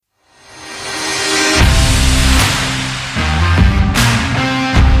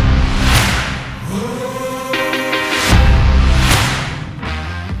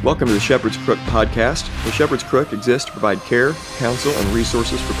Welcome to the Shepherd's Crook podcast. The Shepherd's Crook exists to provide care, counsel, and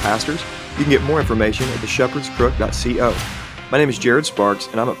resources for pastors. You can get more information at theshepherdscrook.co. My name is Jared Sparks,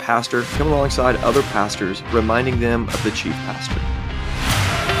 and I'm a pastor coming alongside other pastors, reminding them of the chief pastor.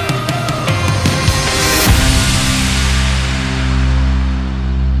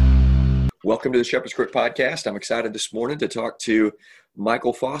 Welcome to the Shepherd's Crook podcast. I'm excited this morning to talk to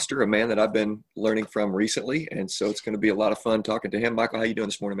Michael Foster, a man that I've been learning from recently, and so it's going to be a lot of fun talking to him. Michael, how you doing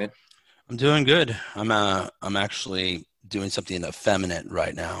this morning, man? I'm doing good. I'm actually doing something effeminate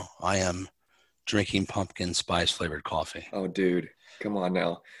right now. I am drinking pumpkin spice flavored coffee. Oh, dude, come on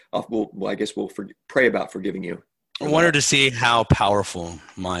now. I guess we'll pray about forgiving you. I wanted to see how powerful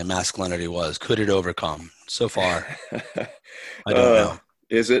my masculinity was. Could it overcome? So far, I don't know.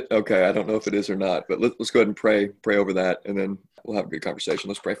 Is it? Okay, I don't know if it is or not, but let's go ahead and pray over that, and then we'll have a good conversation.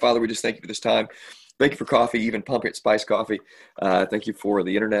 Let's pray. Father, we just thank you for this time. Thank you for coffee, even pumpkin spice coffee. Thank you for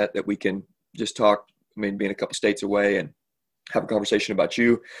the internet that we can just talk, being a couple states away and have a conversation about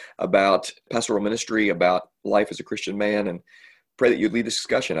you, about pastoral ministry, about life as a Christian man, and pray that you'd lead this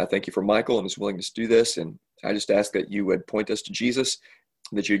discussion. I thank you for Michael and his willingness to do this, and I just ask that you would point us to Jesus,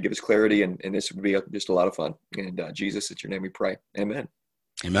 that you'd give us clarity, and this would be just a lot of fun. And Jesus, it's your name we pray. Amen.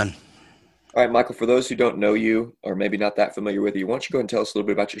 Amen. All right, Michael, for those who don't know you or maybe not that familiar with you, why don't you go and tell us a little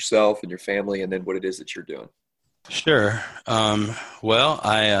bit about yourself and your family and then what it is that you're doing? Sure. Well,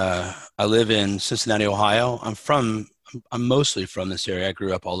 I live in Cincinnati, Ohio. I'm mostly from this area. I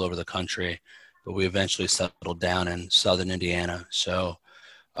grew up all over the country, but we eventually settled down in southern Indiana. So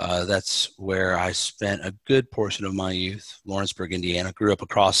that's where I spent a good portion of my youth, Lawrenceburg, Indiana. Grew up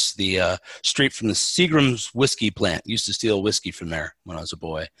across the street from the Seagram's whiskey plant. Used to steal whiskey from there when I was a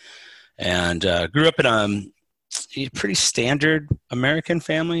boy. And grew up in a pretty standard American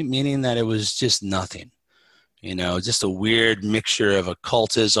family, meaning that it was just nothing. You know, just a weird mixture of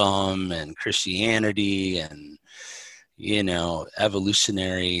occultism and Christianity and, you know,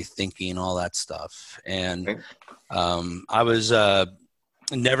 evolutionary thinking, all that stuff. And I was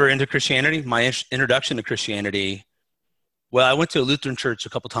never into Christianity. My introduction to Christianity, well, I went to a Lutheran church a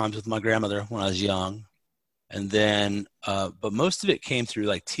couple times with my grandmother when I was young. And then, but most of it came through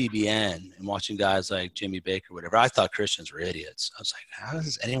like TBN and watching guys like Jimmy Baker, whatever. I thought Christians were idiots. I was like, how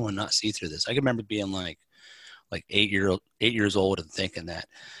does anyone not see through this? I can remember being like 8 years old and thinking that.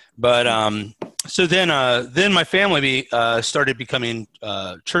 But so then my family started becoming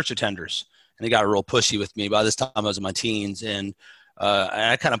church attenders, and they got real pushy with me. By this time, I was in my teens, and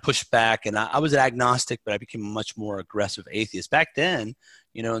I kind of pushed back. And I was agnostic, but I became a much more aggressive atheist back then.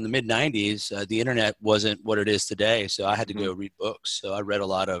 You know, in the mid 90s, the internet wasn't what it is today. So I had to go read books. So I read a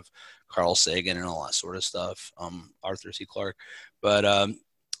lot of Carl Sagan and all that sort of stuff, Arthur C. Clarke. But,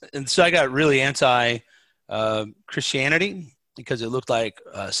 and so I got really anti Christianity because it looked like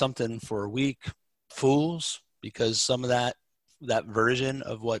something for weak fools, because some of that version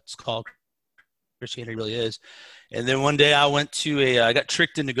of what's called Christianity really is. And then one day I got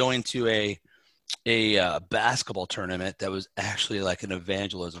tricked into going to a basketball tournament that was actually like an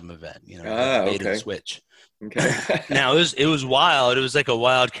evangelism event, you know, bait and switch. Okay. Now it was wild. It was like a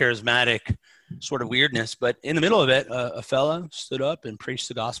wild, charismatic sort of weirdness, but in the middle of it, a fella stood up and preached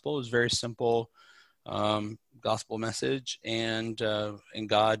the gospel. It was very simple, gospel message, and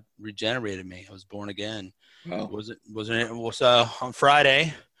God regenerated me. I was born again. Wow. So on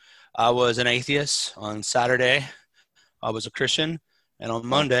Friday, I was an atheist. On Saturday, I was a Christian. And on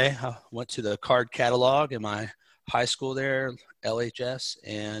Monday, I went to the card catalog in my high school there, LHS,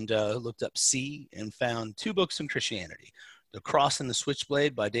 and looked up C and found 2 books in Christianity, The Cross and the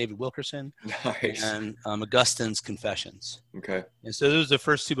Switchblade by David Wilkerson, nice, and Augustine's Confessions. Okay. And so those are the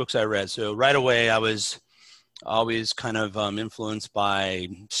first 2 books I read. So right away, I was always kind of influenced by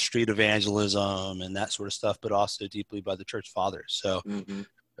street evangelism and that sort of stuff, but also deeply by the church fathers. So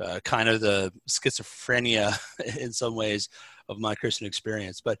kind of the schizophrenia in some ways of my Christian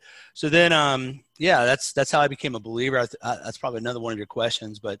experience. But so then, that's how I became a believer. That's probably another one of your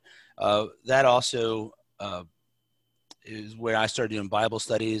questions, but that also is where I started doing Bible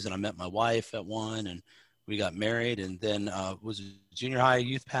studies, and I met my wife at one, and we got married, and then was a junior high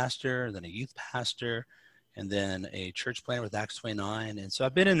youth pastor, then a youth pastor, and then a church planter with Acts 29. And so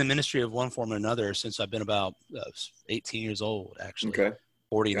I've been in the ministry of one form or another since I've been about 18 years old, actually. Okay.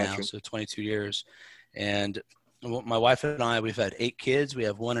 40 now, so 22 years. And my wife and I, we've had 8 kids. We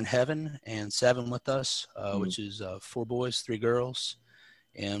have 1 in heaven and 7 with us, which is 4 boys, 3 girls.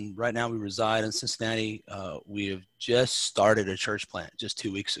 And right now we reside in Cincinnati. We have just started a church plant just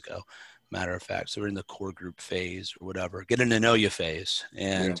 2 weeks ago, matter of fact. So we're in the core group phase or whatever, getting to know you phase.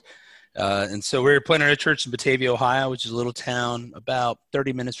 And And so we were planning a church in Batavia, Ohio, which is a little town about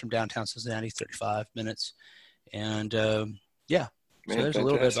 30 minutes from downtown Cincinnati, 35 minutes. And yeah, so Man, there's a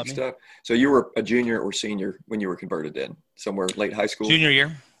little bit fantastic about me. stuff. So you were a junior or senior when you were converted then? Somewhere late high school? Junior year.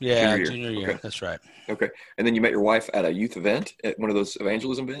 Junior Yeah, year. junior year. Okay. That's right. Okay. And then you met your wife at a youth event, at one of those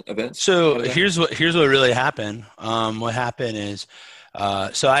evangelism events? So Out of that? here's what really happened. What happened is,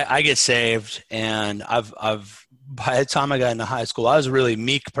 so I get saved, and I've by the time I got into high school, I was a really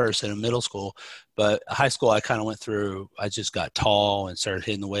meek person in middle school, but high school I kind of went through. I just got tall and started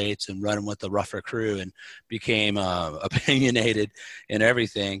hitting the weights and running with the rougher crew, and became opinionated and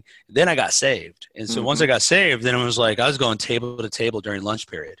everything. Then I got saved, and so once I got saved, then it was like I was going table to table during lunch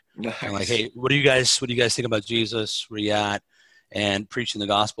period, and like, Nice. hey, what do you guys think about Jesus? Where you at? And preaching the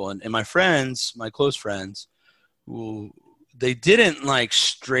gospel. And my friends, my close friends, they didn't like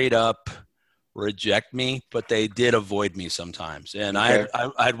straight up reject me, but they did avoid me sometimes. And Okay.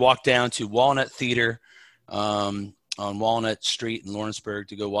 I'd walk down to Walnut Theater on Walnut Street in Lawrenceburg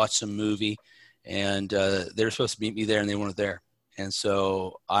to go watch some movie. And they were supposed to meet me there, and they weren't there. And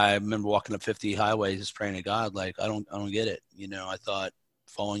so I remember walking up 50 highways just praying to God, like, I don't get it. I thought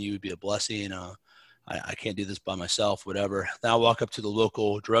following you would be a blessing. I can't do this by myself, whatever. Then I walk up to the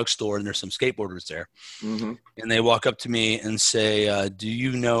local drugstore, and there's some skateboarders there. Mm-hmm. And they walk up to me and say, do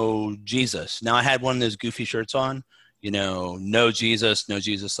you know Jesus? Now I had one of those goofy shirts on, no Jesus,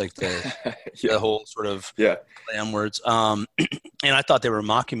 like the Yeah. the whole sort of Yeah. glam words. And I thought they were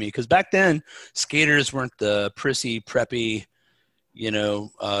mocking me, because back then skaters weren't the prissy, preppy,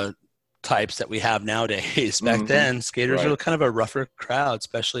 types that we have nowadays. Back then, skaters were Right. kind of a rougher crowd,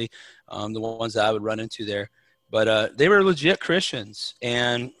 especially the ones that I would run into there. But they were legit Christians.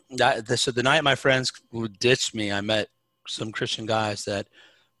 And so the night my friends ditched me, I met some Christian guys that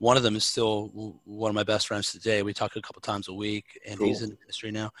one of them is still one of my best friends today. We talk a couple times a week, and Cool. he's in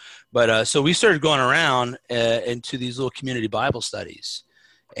ministry now. But so we started going around into these little community Bible studies.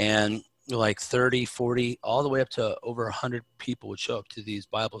 And like 30, 40, all the way up to over 100 people would show up to these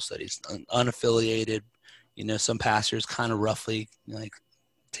Bible studies, unaffiliated, some pastors kind of roughly like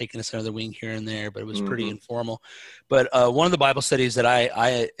taking us under the wing here and there, but it was pretty informal. But one of the Bible studies that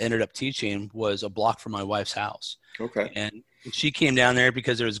I ended up teaching was a block from my wife's house. Okay. And she came down there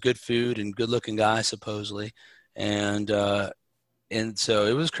because there was good food and good looking guys, supposedly. And so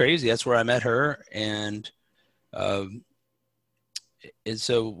it was crazy. That's where I met her. And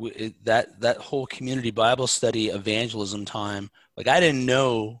so that whole community Bible study evangelism time, like I didn't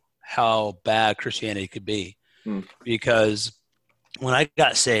know how bad Christianity could be, because when I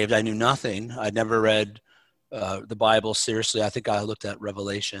got saved, I knew nothing. I'd never read the Bible seriously. I think I looked at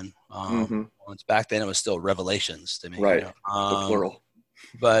Revelation once. Back then it was still Revelations to me. Right. The plural.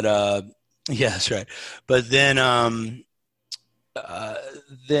 But yeah, that's right. But then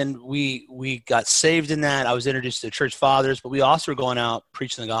we got saved in that. I was introduced to church fathers, but we also were going out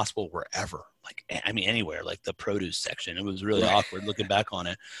preaching the gospel wherever, anywhere, like the produce section. It was really awkward looking back on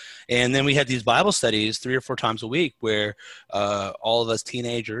it. And then we had these Bible studies 3 or 4 times a week where all of us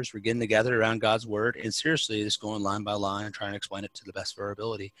teenagers were getting together around God's word and seriously just going line by line and trying to explain it to the best of our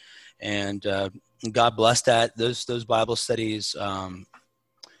ability. And God blessed that. Those Bible studies,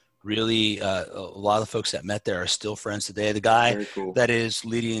 really, a lot of the folks that met there are still friends today. The guy that is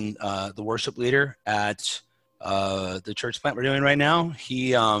leading, the worship leader at the church plant we're doing right now,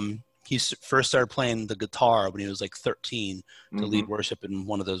 he first started playing the guitar when he was like 13 to lead worship in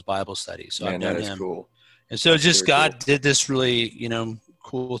one of those Bible studies. So I've known him. Cool. And so That's just God did this really,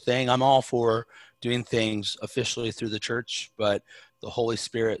 cool thing. I'm all for doing things officially through the church, but the Holy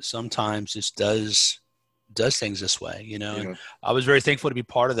Spirit sometimes just does things this way, and I was very thankful to be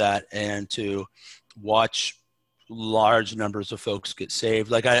part of that and to watch large numbers of folks get saved.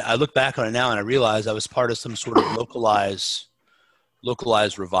 Like I look back on it now and I realize I was part of some sort of localized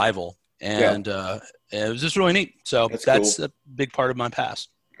revival, and it was just really neat. So that's cool. A big part of my past.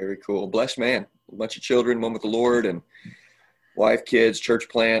 Very cool. Blessed man, a bunch of children, one with the Lord, and wife, kids, church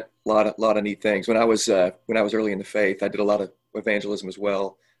plant, a lot of neat things. When I was early in the faith, I did a lot of evangelism as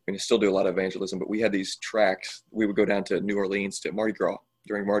well. I still do a lot of evangelism, but we had these tracks. We would go down to New Orleans to Mardi Gras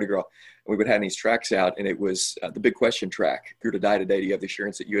during Mardi Gras, and we would have these tracks out, and it was the big question track. If you were to die today, do you have the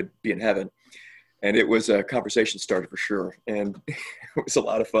assurance that you would be in heaven? And it was a conversation starter for sure. And it was a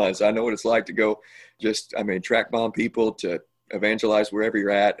lot of fun. So I know what it's like to go track bomb people, to evangelize wherever you're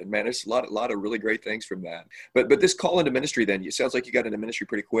at. And man, there's a lot of really great things from that. But this call into ministry, then it sounds like you got into ministry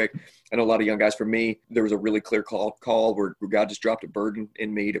pretty quick. I know a lot of young guys. For me, there was a really clear call where God just dropped a burden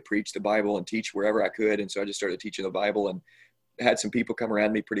in me to preach the Bible and teach wherever I could. And so I just started teaching the Bible, and had some people come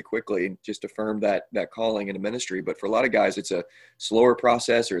around me pretty quickly and just affirm that calling into ministry. But for a lot of guys, it's a slower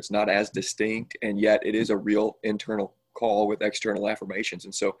process, or it's not as distinct, and yet it is a real internal call with external affirmations.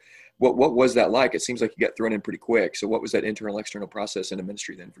 And so what was that like? It seems like you got thrown in pretty quick. So what was that internal external process into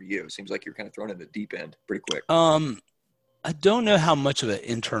ministry then for you? It seems like you're kind of thrown in the deep end pretty quick. I don't know how much of an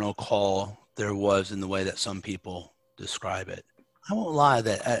internal call there was in the way that some people describe it. I won't lie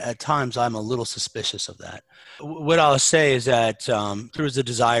that at times I'm a little suspicious of that. What I'll say is that there was a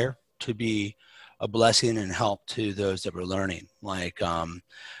desire to be a blessing and help to those that were learning. Like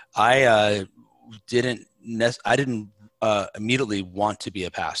I didn't immediately want to be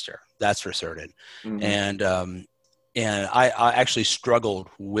a pastor. That's for certain. Mm-hmm. And I actually struggled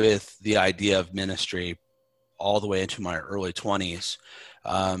with the idea of ministry all the way into my early 20s.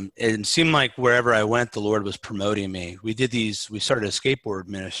 It seemed like wherever I went, the Lord was promoting me. We started a skateboard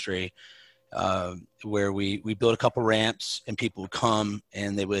ministry where we built a couple ramps, and people would come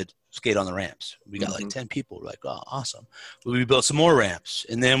and they would skate on the ramps. We got like 10 people. We're like, oh, awesome. We built some more ramps,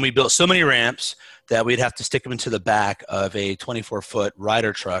 and then we built so many ramps that we'd have to stick them into the back of a 24-foot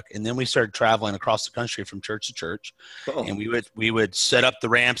rider truck. And then we started traveling across the country from church to church. Oh. And we would set up the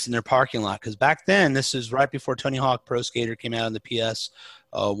ramps in their parking lot. Because back then, this is right before Tony Hawk Pro Skater came out on the PS1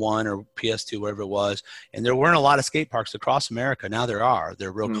 or PS2, whatever it was. And there weren't a lot of skate parks across America. Now there are.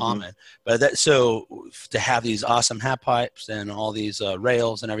 They're real common. But so to have these awesome half pipes and all these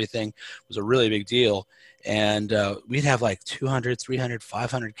rails and everything was a really big deal. And we'd have like 200, 300,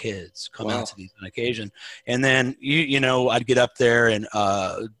 500 kids come out to these on occasion. And then, I'd get up there and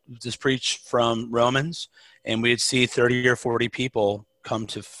just preach from Romans, and we'd see 30 or 40 people come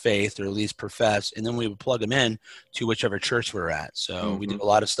to faith, or at least profess, and then we would plug them in to whichever church we're at. So we did a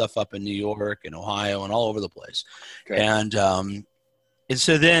lot of stuff up in New York and Ohio and all over the place. Okay. And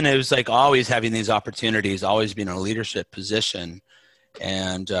so then it was like always having these opportunities, always being in a leadership position,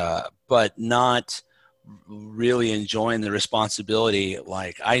 and but not really enjoying the responsibility.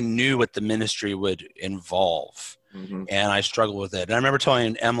 Like I knew what the ministry would involve, and I struggled with it. And I remember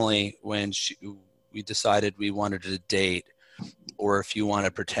telling Emily when we decided we wanted to date, or if you want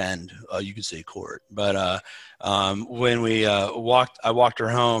to pretend, you could say court. But when I walked her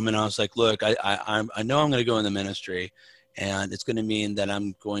home, and I was like, look, I know I'm going to go in the ministry, and it's going to mean that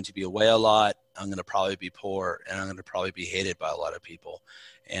I'm going to be away a lot. I'm going to probably be poor, and I'm going to probably be hated by a lot of people.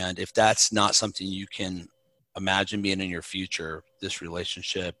 And if that's not something you can imagine being in your future, this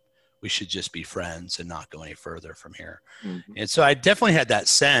relationship, we should just be friends and not go any further from here. And so I definitely had that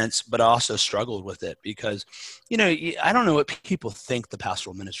sense, but I also struggled with it because, I don't know what people think the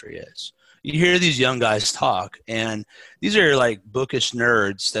pastoral ministry is. You hear these young guys talk, and these are like bookish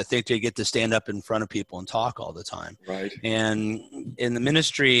nerds that think they get to stand up in front of people and talk all the time. Right. And the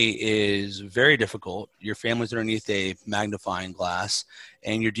ministry is very difficult. Your family's underneath a magnifying glass,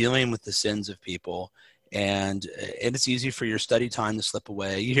 and you're dealing with the sins of people. And it's easy for your study time to slip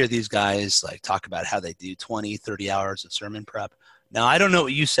away. You hear these guys like talk about how they do 20, 30 hours of sermon prep. Now, I don't know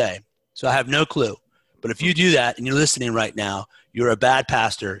what you say, so I have no clue. But if you do that and you're listening right now, you're a bad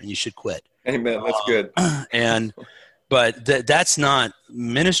pastor and you should quit. Amen. That's good. But that's not,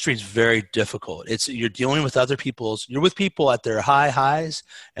 ministry is very difficult. You're dealing with you're with people at their high highs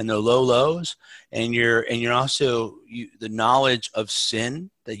and their low lows. And you're also, the knowledge of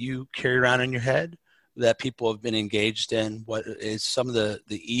sin that you carry around in your head, that people have been engaged in, what is some of the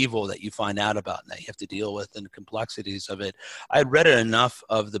evil that you find out about and that you have to deal with, and the complexities of it. I had read enough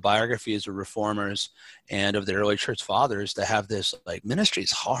of the biographies of reformers and of the early church fathers to have this, like, ministry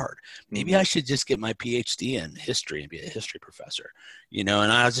is hard. Maybe I should just get my PhD in history and be a history professor, and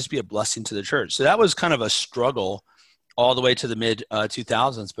I'll just be a blessing to the church. So that was kind of a struggle all the way to the mid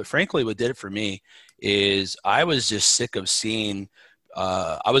 2000s. But frankly, what did it for me is I was just sick of seeing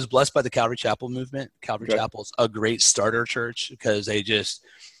I was blessed by the Calvary Chapel movement. Calvary Chapel's a great starter church because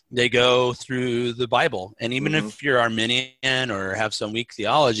they go through the Bible. And even if you're Arminian or have some weak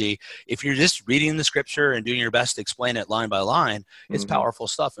theology, if you're just reading the scripture and doing your best to explain it line by line, it's powerful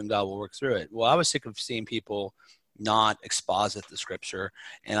stuff, and God will work through it. Well, I was sick of seeing people not exposit the scripture.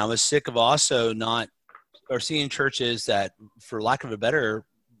 And I was sick of also seeing churches that, for lack of a better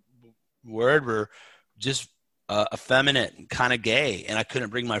word, were just effeminate and kind of gay, and I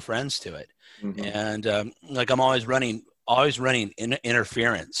couldn't bring my friends to it. And I'm always running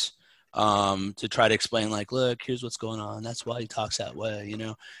interference to try to explain, like, look, here's what's going on. That's why he talks that way,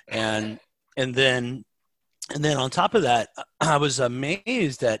 And then on top of that, I was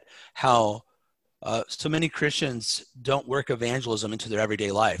amazed at how so many Christians don't work evangelism into their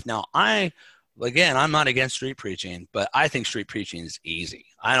everyday life. Now, I Again, I'm not against street preaching, but I think street preaching is easy.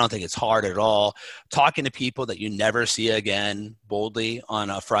 I don't think it's hard at all. Talking to people that you never see again boldly on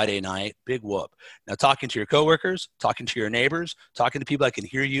a Friday night, big whoop. Now, talking to your coworkers, talking to your neighbors, talking to people that can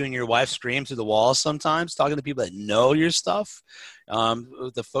hear you and your wife scream through the walls sometimes, talking to people that know your stuff,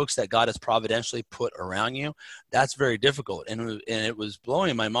 the folks that God has providentially put around you, that's very difficult. And it was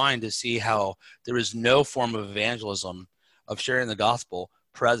blowing my mind to see how there is no form of evangelism, of sharing the gospel,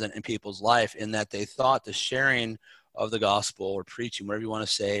 present in people's life, in that they thought the sharing of the gospel or preaching, whatever you want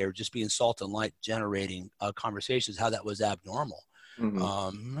to say, or just being salt and light generating conversations, how that was abnormal.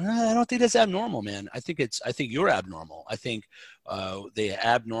 I don't think that's abnormal, man. I think you're abnormal. I think the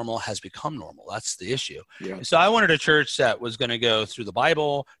abnormal has become normal. That's the issue. Yeah. So I wanted a church that was going to go through the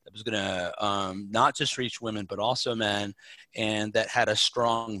Bible, that was going to not just reach women, but also men, and that had a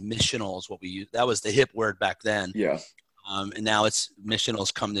strong missional is what we use. That was the hip word back then. Yeah. And now it's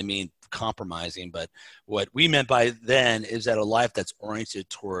missionals come to mean compromising. But what we meant by then is that a life that's oriented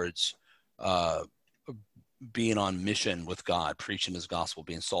towards being on mission with God, preaching his gospel,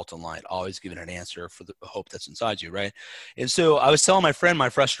 being salt and light, always giving an answer for the hope that's inside you, right? And so I was telling my friend my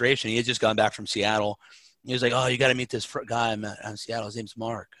frustration. He had just gotten back from Seattle. He was like, "Oh, you got to meet this guy in Seattle. His name's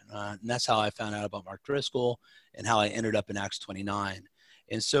Mark." And that's how I found out about Mark Driscoll and how I ended up in Acts 29.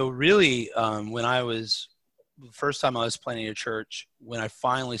 And so really, when I was the first time I was planning a church, when I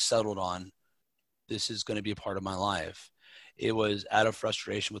finally settled on this is going to be a part of my life, it was out of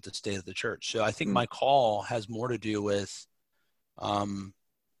frustration with the state of the church. So I think my call has more to do with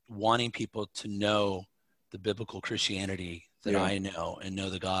wanting people to know the biblical Christianity that I know, and know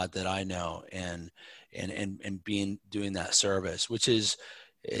the God that I know, and doing that service, which is,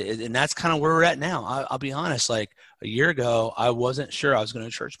 and that's kind of where we're at now. I'll be honest, like a year ago, I wasn't sure I was going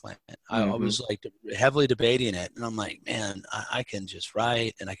to church plant. I was like heavily debating it. And I'm like, man, I can just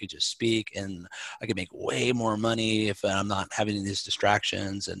write and I could just speak and I could make way more money if I'm not having these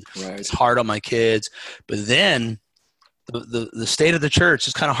distractions, and it's hard on my kids. But then the state of the church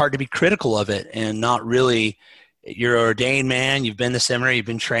is kind of hard to be critical of it and not really. You're an ordained man. You've been to seminary. You've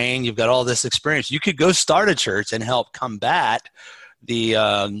been trained. You've got all this experience. You could go start a church and help combat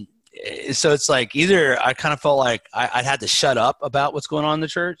so it's like either I kind of felt like I had to shut up about what's going on in the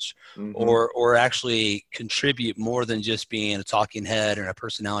church, or actually contribute more than just being a talking head and a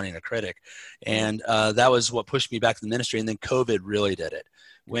personality and a critic. And that was what pushed me back to the ministry. And then COVID really did it,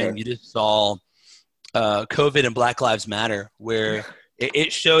 when you just saw COVID and Black Lives Matter, where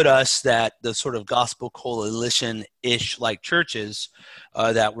it showed us that the sort of gospel coalition-ish like churches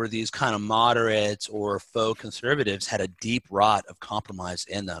that were these kind of moderates or faux conservatives had a deep rot of compromise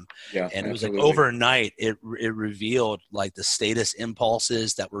in them. And it was like overnight, it revealed like the status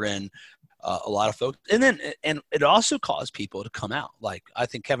impulses that were in a lot of folks. And it also caused people to come out. Like I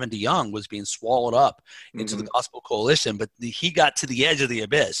think Kevin DeYoung was being swallowed up into the gospel coalition, but he got to the edge of the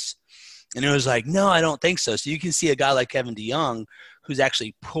abyss. And it was like, no, I don't think so. So you can see a guy like Kevin DeYoung who's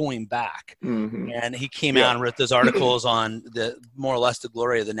actually pulling back. And he came out and wrote those articles on the more or less the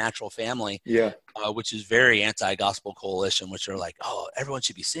glory of the natural family, which is very anti-gospel coalition, which are like, oh, everyone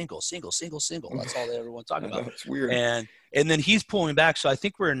should be single. That's all everyone's talking about. That's weird. And then he's pulling back. So I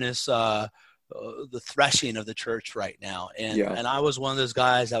think we're in this, the threshing of the church right now. And I was one of those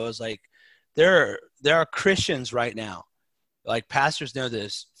guys. I was like, there are Christians right now, like pastors know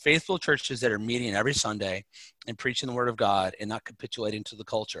this, faithful churches that are meeting every Sunday and preaching the word of God and not capitulating to the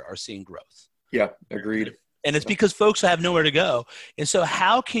culture are seeing growth. Yeah, agreed. And it's because folks have nowhere to go. And so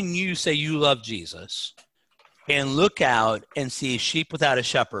how can you say you love Jesus and look out and see sheep without a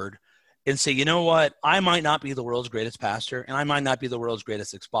shepherd and say, you know what, I might not be the world's greatest pastor and I might not be the world's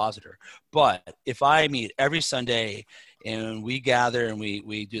greatest expositor, but if I meet every Sunday and we gather and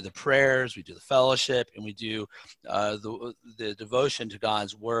we do the prayers, we do the fellowship, and we do the devotion to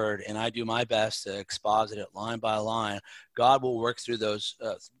God's word, and I do my best to exposit it line by line, God will work through that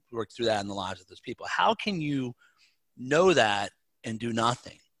in the lives of those people. How can you know that and do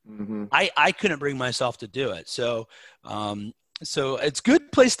nothing? I couldn't bring myself to do it. So it's a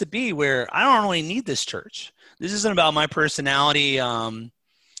good place to be, where I don't really need this church. This isn't about my personality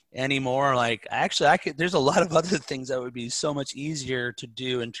anymore. Like actually there's a lot of other things that would be so much easier to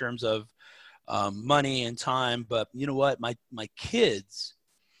do in terms of money and time. But you know what? My kids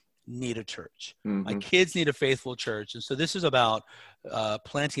need a church. My kids need a faithful church. And so this is about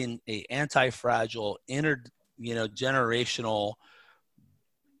planting a anti-fragile, generational,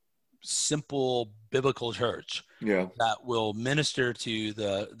 simple biblical church that will minister to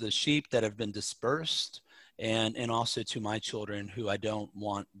the sheep that have been dispersed, and also to my children who I don't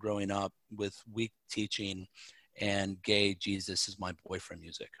want growing up with weak teaching and gay Jesus is my boyfriend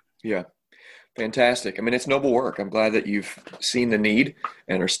music. Yeah. Fantastic. I mean, it's noble work. I'm glad that you've seen the need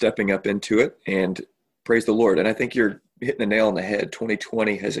and are stepping up into it, and praise the Lord. And I think you're hitting the nail on the head.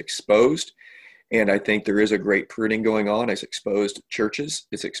 2020 has exposed, and I think there is a great pruning going on. It's exposed churches,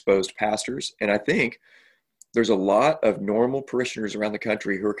 it's exposed pastors. And I think there's a lot of normal parishioners around the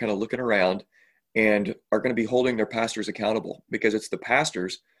country who are kind of looking around and are going to be holding their pastors accountable, because it's the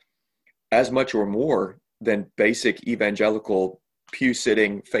pastors as much or more than basic evangelical pew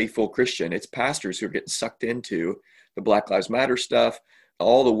sitting faithful Christian. It's pastors who are getting sucked into the Black Lives Matter stuff,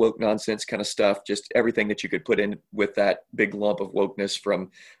 all the woke nonsense kind of stuff, just everything that you could put in with that big lump of wokeness,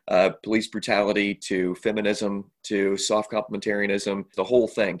 from police brutality to feminism to soft complementarianism. The whole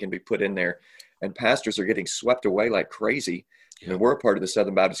thing can be put in there, and pastors are getting swept away like crazy. Yeah. I mean, we're a part of the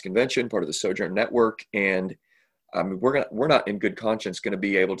Southern Baptist Convention, part of the Sojourn Network, and we're not in good conscience going to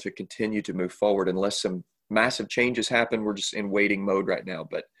be able to continue to move forward unless some massive changes happen. We're just in waiting mode right now.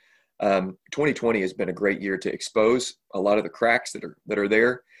 But 2020 has been a great year to expose a lot of the cracks that are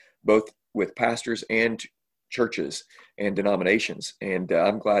there, both with pastors and churches and denominations. And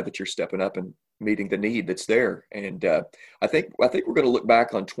I'm glad that you're stepping up and meeting the need that's there. And I think we're going to look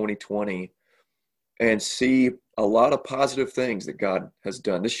back on 2020 and see a lot of positive things that God has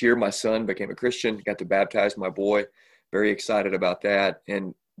done. This year, my son became a Christian, got to baptize my boy. Very excited about that.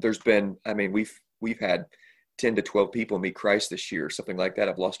 And there's been, I mean, we've had 10 to 12 people meet Christ this year, something like that.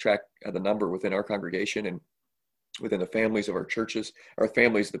 I've lost track of the number within our congregation and within the families of our churches, our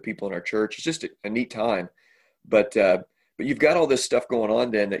families of the people in our church. It's just a neat time. But you've got all this stuff going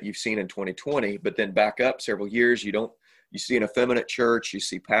on then that you've seen in 2020, but then back up several years, you see an effeminate church, you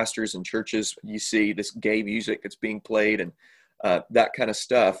see pastors and churches, you see this gay music that's being played and that kind of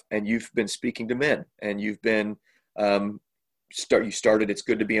stuff. And you've been speaking to men, and you've been, you started It's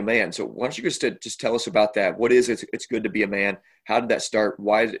Good to Be a Man. So why don't you just tell us about that? What is it? It's Good to Be a Man. How did that start?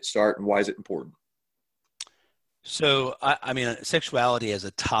 Why did it start? And why is it important? So, I mean, sexuality as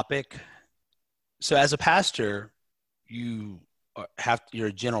a topic. So as a pastor, you're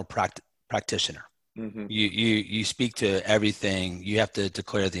a general practitioner. Mm-hmm. You speak to everything. You have to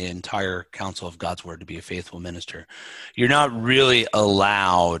declare the entire counsel of God's word to be a faithful minister. You're not really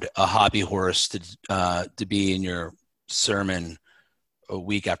allowed a hobby horse to be in your sermon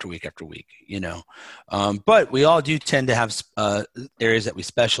week after week after week, but we all do tend to have areas that we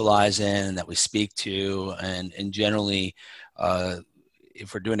specialize in, that we speak to, and generally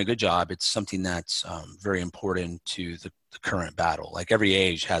if we're doing a good job, it's something that's very important to the current battle. Like every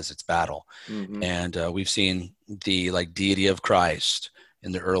age has its battle. Mm-hmm. And we've seen the deity of Christ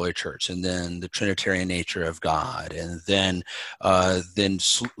in the early church, and then the Trinitarian nature of God. And then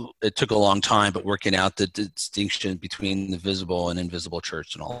it took a long time, but working out the distinction between the visible and invisible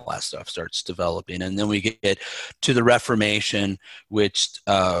church and all that stuff starts developing. And then we get to the Reformation, which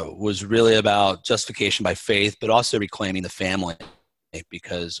was really about justification by faith, but also reclaiming the family,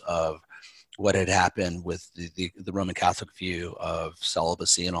 because of what had happened with the Roman Catholic view of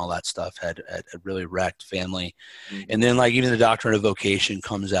celibacy and all that stuff had really wrecked family. Mm-hmm. And then even the doctrine of vocation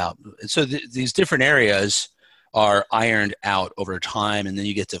comes out. And so these different areas are ironed out over time. And then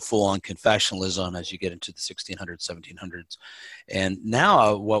you get to full-on confessionalism as you get into the 1600s, 1700s. And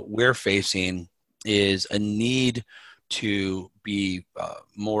now what we're facing is a need to be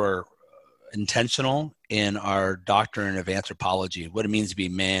more intentional in our doctrine of anthropology, what it means to be a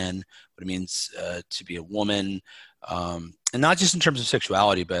man, what it means to be a woman, and not just in terms of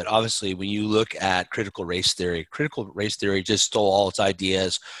sexuality, but obviously when you look at critical race theory just stole all its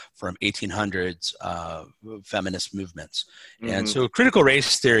ideas from 1800s feminist movements. Mm-hmm. And so critical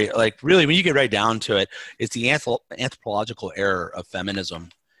race theory, really when you get right down to it, it's the anthropological error of feminism,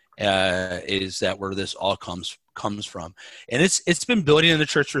 is that where this all comes from. And it's been building in the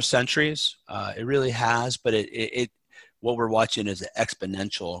church for centuries. It really has, but what we're watching is the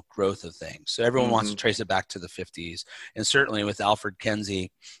exponential growth of things. So everyone mm-hmm. wants to trace it back to the 50s, and certainly with Alfred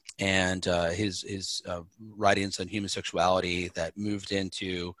Kinsey and his writings on human sexuality that moved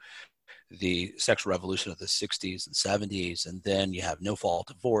into the sexual revolution of the 60s and 70s. And then you have no-fault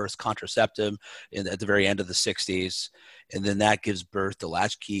divorce, contraceptive at the very end of the 60s. And then that gives birth to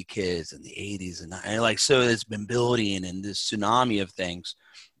latchkey kids in the 80s. And so it's been building in this tsunami of things.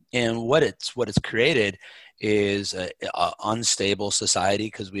 And what it's created is a unstable society,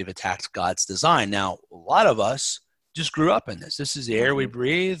 because we've attacked God's design. Now, a lot of us just grew up in this. This is the air we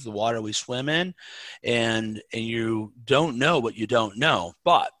breathe, the water we swim in, and you don't know what you don't know.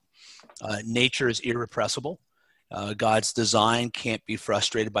 But nature is irrepressible. God's design can't be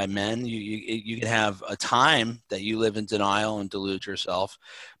frustrated by men. You can have a time that you live in denial and delude yourself,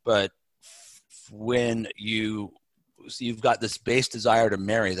 but when you you've got this base desire to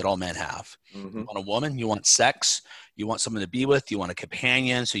marry that all men have. Mm-hmm. You want a woman, you want sex, you want someone to be with, you want a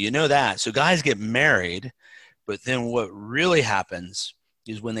companion. So you know that. So guys get married, but then what really happens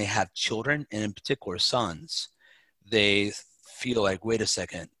is when they have children, and in particular sons, they feel like, wait a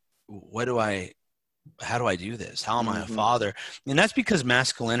second, how do I do this? How am I a father? And that's because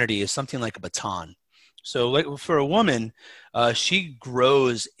masculinity is something like a baton. So like for a woman, she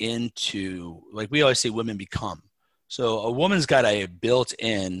grows into, like we always say, women become. So a woman's got a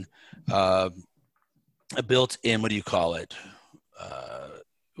built-in, what do you call it?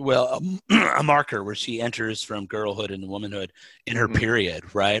 A marker where she enters from girlhood into womanhood in her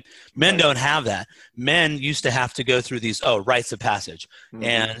period, right? Men don't have that. Men used to have to go through these, rites of passage.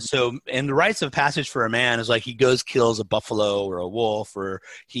 And the rites of passage for a man is like he goes, kills a buffalo or a wolf, or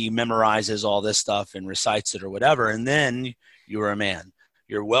he memorizes all this stuff and recites it or whatever. And then you are a man.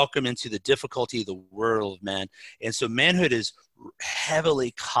 You're welcome into the difficulty of the world of men. And so manhood is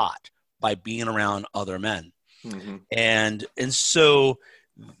heavily caught by being around other men. And so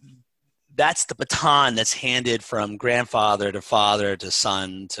that's the baton that's handed from grandfather to father to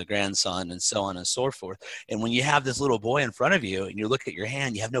son to grandson and so on and so forth. And when you have this little boy in front of you and you look at your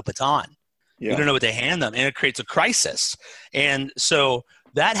hand, you have no baton. You don't know what to hand them, and it creates a crisis. And so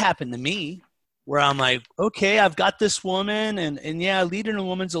that happened to me, where I'm like, okay, I've got this woman, and yeah, leading a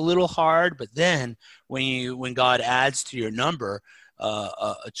woman's a little hard, but then when God adds to your number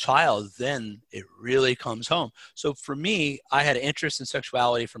a child, then it really comes home. So for me, I had an interest in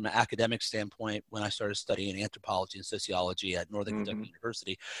sexuality from an academic standpoint when I started studying anthropology and sociology at Northern Kentucky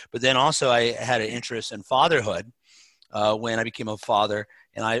University. But then also I had an interest in fatherhood when I became a father.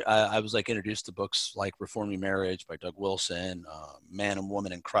 And I was like introduced to books like Reforming Marriage by Doug Wilson, Man and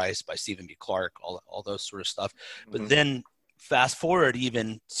Woman in Christ by Stephen B. Clark, all those sort of stuff. But then fast forward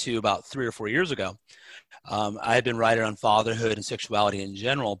even to about 3 or 4 years ago, I had been writing on fatherhood and sexuality in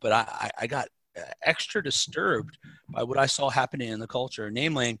general, but I got extra disturbed by what I saw happening in the culture,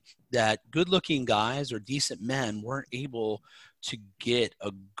 namely that good-looking guys or decent men weren't able to get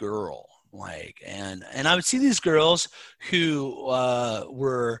a girl. And I would see these girls who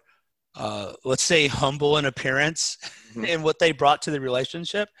were, let's say, humble in appearance and what they brought to the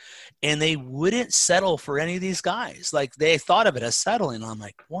relationship, and they wouldn't settle for any of these guys. Like, they thought of it as settling. I'm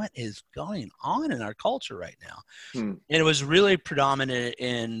like, what is going on in our culture right now? And it was really predominant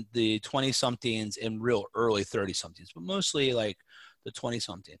in the 20-somethings and real early 30-somethings, but mostly like the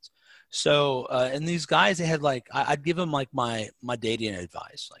 20-somethings. So, and these guys, they had like, I'd give them like my dating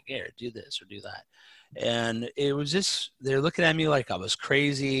advice, like, here, do this or do that. And it was just, they're looking at me like I was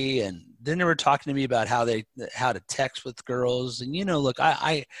crazy. And then they were talking to me about how to text with girls. And, look,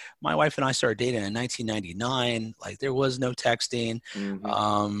 my wife and I started dating in 1999. Like, there was no texting.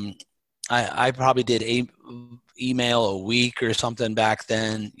 I probably did email a week or something back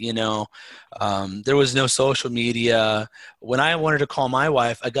then. There was no social media. When I wanted to call my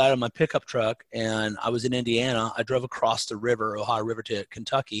wife, I got in my pickup truck and I was in Indiana. I drove across the Ohio River to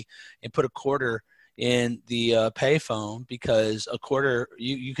Kentucky, and put a quarter in the payphone, because a quarter,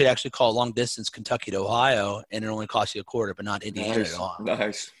 you could actually call long distance Kentucky to Ohio and it only cost you a quarter, but not Indiana to Ohio.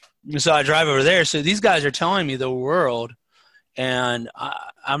 Nice. So I drive over there. So these guys are telling me the world. And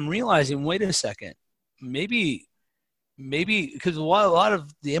I'm realizing, wait a second, maybe because a lot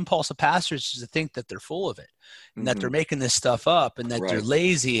of the impulse of pastors is to think that they're full of it, and that they're making this stuff up, and that they're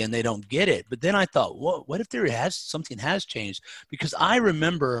lazy and they don't get it. But then I thought, what if something has changed? Because I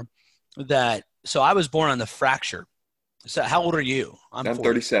remember that. So I was born on the fracture. So how old are you? I'm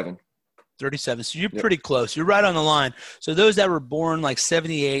 37. 37. So you're pretty close. You're right on the line. So those that were born like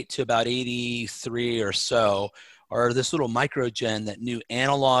 78 to about 83 or so are this little microgen that knew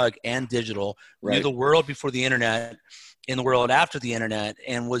analog and digital, knew the world before the internet and the world after the internet,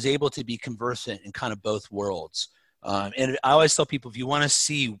 and was able to be conversant in kind of both worlds. And I always tell people, if you want to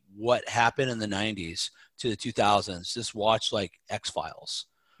see what happened in the 90s to the 2000s, just watch like X-Files.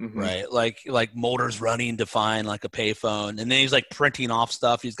 Right, like Mulder's running to find like a payphone, and then he's like printing off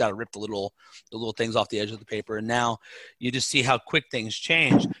stuff. He's got to rip the little things off the edge of the paper, and now you just see how quick things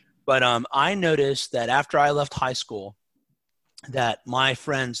change. But I noticed that after I left high school, that my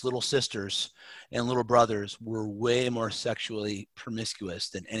friends' little sisters and little brothers were way more sexually promiscuous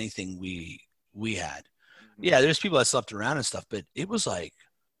than anything we had. Yeah, there's people that slept around and stuff, but it was like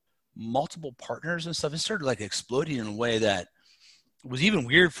multiple partners and stuff. It started like exploding in a way that was even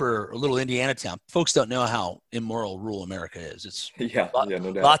weird for a little Indiana town. Folks don't know how immoral rural America is. It's no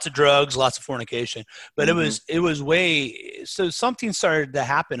doubt. Lots of drugs, lots of fornication, but it was way, so something started to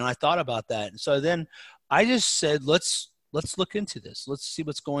happen. And I thought about that. And so then I just said, let's let's look into this. Let's see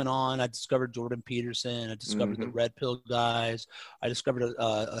what's going on. I discovered Jordan Peterson. I discovered the Red Pill guys. I discovered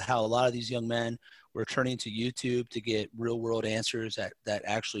how a lot of these young men were turning to YouTube to get real world answers that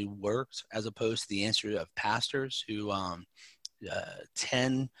actually worked, as opposed to the answer of pastors who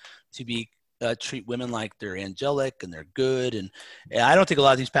tend to be treat women like they're angelic and they're good. And I don't think a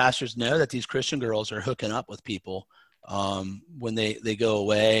lot of these pastors know that these Christian girls are hooking up with people when they go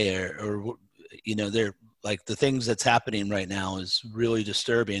away, or they're like, the things that's happening right now is really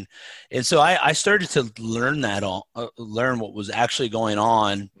disturbing. And so I started to learn learn what was actually going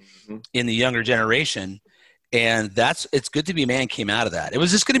on in the younger generation. And it's good to be a man came out of that. It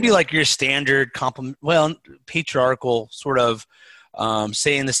was just going to be like your standard patriarchal sort of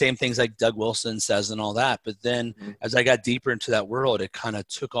saying the same things like Doug Wilson says and all that. But then as I got deeper into that world, it kind of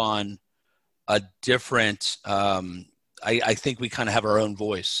took on a different, I think we kind of have our own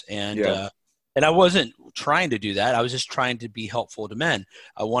voice. And I wasn't trying to do that. I was just trying to be helpful to men.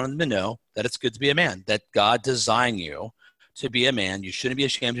 I wanted them to know that it's good to be a man, that God designed you to be a man. You shouldn't be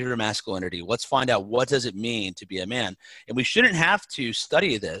ashamed of your masculinity. Let's find out, what does it mean to be a man? And we shouldn't have to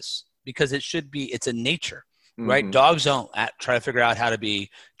study this, because it's a nature, right? Dogs don't try to figure out how to be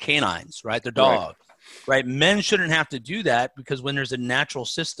canines, right? They're dogs, right? Men shouldn't have to do that, because when there's a natural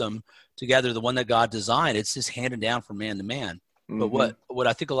system together, the one that God designed, it's just handed down from man to man. But what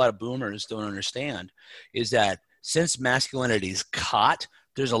I think a lot of boomers don't understand is that since masculinity is caught,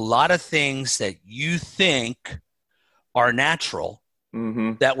 there's a lot of things that you think are natural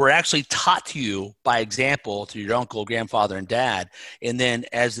that were actually taught to you by example through your uncle, grandfather, and dad. And then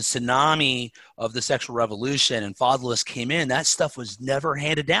as the tsunami of the sexual revolution and fatherless came in, that stuff was never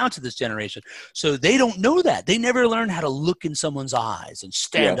handed down to this generation. So they don't know that. They never learned how to look in someone's eyes and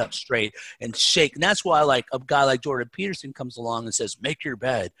stand up straight and shake. And that's why, like, a guy like Jordan Peterson comes along and says, make your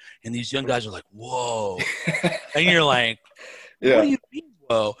bed. And these young guys are like, whoa. And you're like, what do you mean,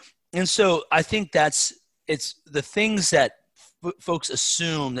 whoa? And so I think it's the things that folks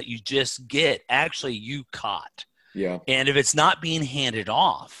assume that you just get, actually you caught. And if it's not being handed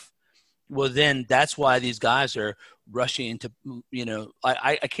off, well, then that's why these guys are rushing to,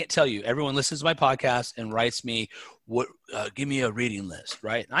 I can't tell you, everyone listens to my podcast and writes me, give me a reading list,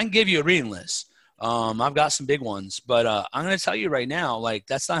 right? I can give you a reading list. I've got some big ones, but I'm going to tell you right now, like,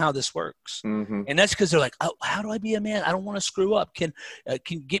 that's not how this works. And that's because they're like, oh, how do I be a man? I don't want to screw up. Can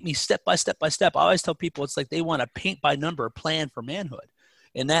get me step by step by step. I always tell people, it's like they want a paint by number plan for manhood.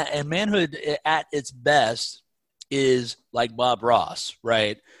 And manhood at its best is like Bob Ross,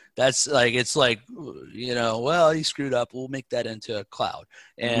 right? That's like, it's like, well, he screwed up. We'll make that into a cloud.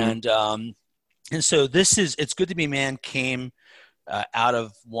 And so it's good to be man came out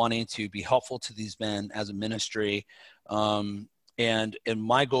of wanting to be helpful to these men as a ministry. And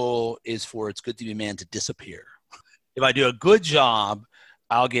my goal is for It's Good to Be a Man to disappear. If I do a good job,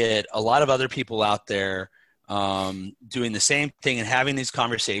 I'll get a lot of other people out there doing the same thing and having these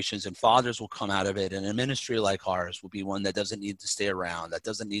conversations, and fathers will come out of it. And a ministry like ours will be one that doesn't need to stay around, that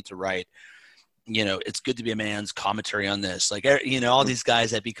doesn't need to write, It's Good to Be a Man's commentary on this. Like, all these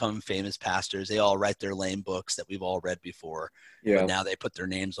guys that become famous pastors, they all write their lame books that we've all read before. But now they put their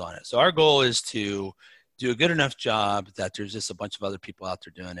names on it. So our goal is to do a good enough job that there's just a bunch of other people out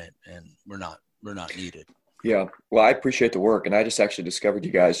there doing it, and we're not needed. Yeah. Well, I appreciate the work. And I just actually discovered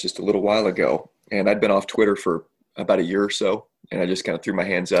you guys just a little while ago, and I'd been off Twitter for about a year or so, and I just kind of threw my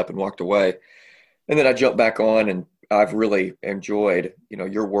hands up and walked away. And then I jumped back on, and I've really enjoyed,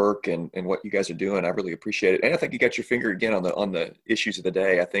 your work and what you guys are doing. I really appreciate it. And I think you got your finger again on the issues of the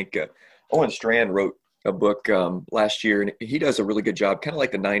day. I think Owen Strand wrote a book last year, and he does a really good job, kind of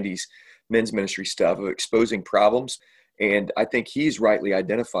like the 90s men's ministry stuff, of exposing problems. And I think he's rightly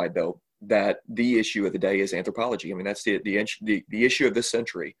identified, though, that the issue of the day is anthropology. I mean, that's the issue of this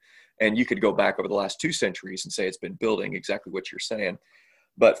century. And you could go back over the last 2 centuries and say it's been building exactly what you're saying.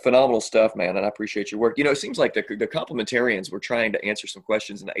 But phenomenal stuff, man, and I appreciate your work. It seems like the complementarians were trying to answer some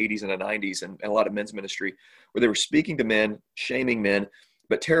questions in the 80s and the 90s and a lot of men's ministry where they were speaking to men, shaming men,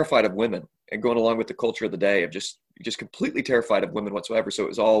 but terrified of women, and going along with the culture of the day of just completely terrified of women whatsoever. So it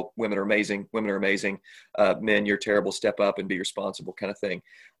was all women are amazing, men, you're terrible, step up and be responsible kind of thing.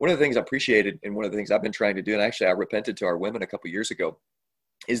 One of the things I appreciated, and one of the things I've been trying to do, and actually I repented to our women a couple of years ago,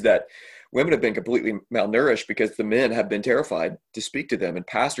 is that women have been completely malnourished because the men have been terrified to speak to them, and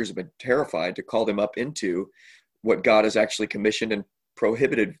pastors have been terrified to call them up into what God has actually commissioned and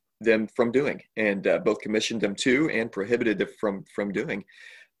prohibited them from doing, and both commissioned them to and prohibited them from doing.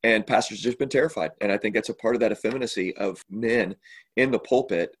 And pastors have just been terrified. And I think that's a part of that effeminacy of men in the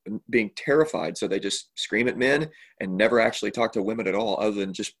pulpit being terrified. So they just scream at men and never actually talk to women at all, other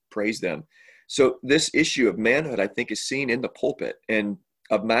than just praise them. So this issue of manhood, I think, is seen in the pulpit, and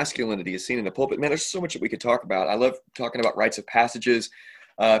of masculinity is seen in the pulpit. Man, there's so much that we could talk about. I love talking about rites of passages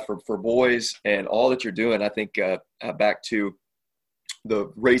for boys and all that you're doing. I think back to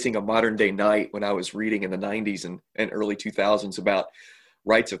the Raising a Modern Day Knight when I was reading in the 90s and early 2000s about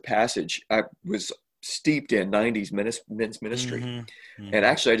rites of passage. I was steeped in 90s men's ministry. Mm-hmm. And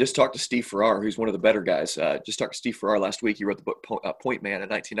actually, I just talked to Steve Farrar, who's one of the better guys. Just talked to Steve Farrar last week. He wrote the book Point Man in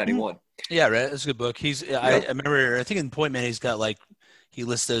 1991. Yeah, right. That's a good book. I remember, I think in Point Man, he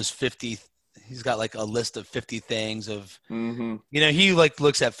lists those 50, he's got like a list of 50 things of, he like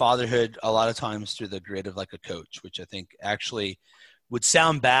looks at fatherhood a lot of times through the grid of like a coach, which I think actually would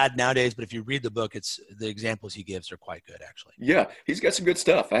sound bad nowadays, but if you read the book, the examples he gives are quite good, actually. Yeah, he's got some good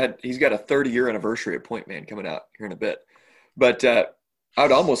stuff. He's got a 30-year anniversary of Point Man coming out here in a bit. But I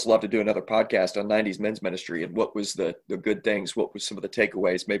would almost love to do another podcast on 90s men's ministry and what was the good things, what was some of the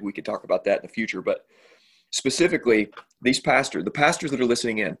takeaways. Maybe we could talk about that in the future. But specifically, the pastors that are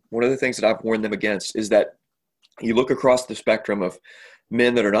listening in, one of the things that I've warned them against is that you look across the spectrum of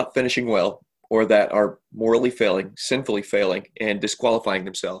men that are not finishing well, or that are morally failing, sinfully failing, and disqualifying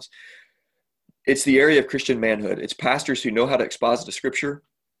themselves. It's the area of Christian manhood. It's pastors who know how to exposit the scripture.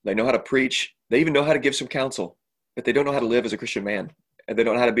 They know how to preach. They even know how to give some counsel, but they don't know how to live as a Christian man. And they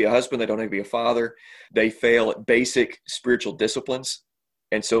don't know how to be a husband. They don't know how to be a father. They fail at basic spiritual disciplines.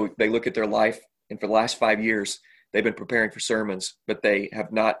 And so they look at their life, and for the last 5 years, they've been preparing for sermons, but they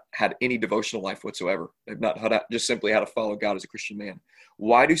have not had any devotional life whatsoever. They've not had just simply how to follow God as a Christian man.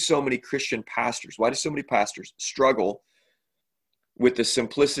 Why do so many pastors struggle with the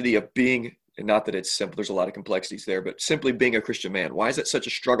simplicity of being, and not that it's simple, there's a lot of complexities there, but simply being a Christian man? Why is that such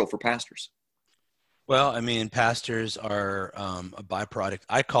a struggle for pastors? Well, I mean, pastors are a byproduct.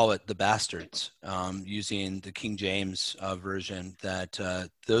 I call it the bastards, using the King James version, that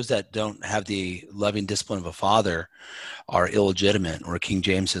those that don't have the loving discipline of a father are illegitimate, or King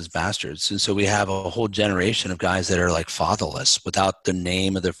James says bastards. And so we have a whole generation of guys that are like fatherless, without the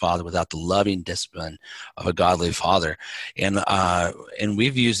name of their father, without the loving discipline of a godly father. And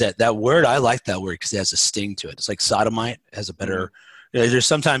we've used that word. I like that word because it has a sting to it. It's like sodomite has a better there's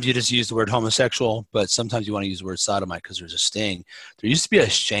sometimes you just use the word homosexual, but sometimes you want to use the word sodomite because there's a sting. There used to be a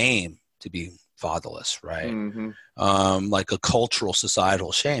shame to be fatherless, right? Like a cultural,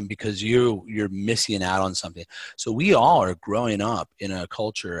 societal shame, because you're missing out on something. So we all are growing up in a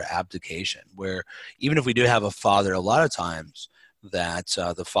culture of abdication, where even if we do have a father, a lot of times that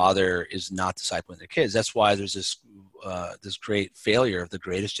the father is not discipling their kids. That's why there's this great failure of the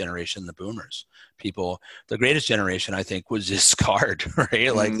greatest generation, the boomers. The greatest generation, I think, was just scarred,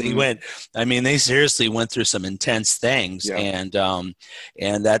 right? Like they seriously went through some intense things, and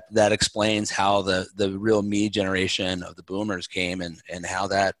that explains how the real me generation of the boomers came, and how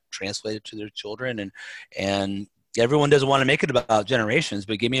that translated to their children, and everyone doesn't want to make it about generations,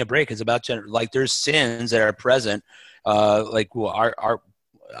 but give me a break. It's about there's sins that are present, I'm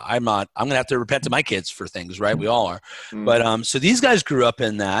going to have to repent to my kids for things, right? We all are. But so these guys grew up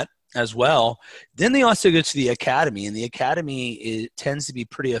in that as well. Then they also go to the academy, and the academy tends to be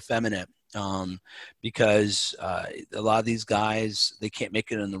pretty effeminate, because a lot of these guys, they can't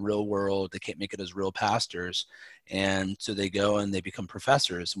make it in the real world. They can't make it as real pastors. And so they go and they become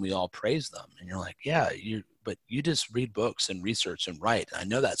professors, and we all praise them. And you're like, yeah, but you just read books and research and write. I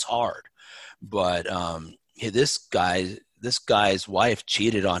know that's hard, but this guy's wife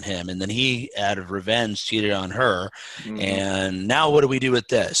cheated on him, and then he, out of revenge, cheated on her. And now what do we do with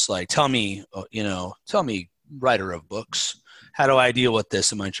this? Like, tell me, writer of books, how do I deal with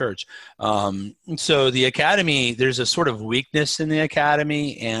this in my church? So the academy, there's a sort of weakness in the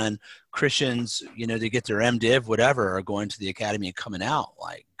academy, and Christians, they get their MDiv, whatever, are going to the academy and coming out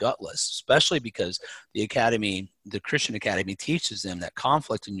like gutless, especially because the Christian academy teaches them that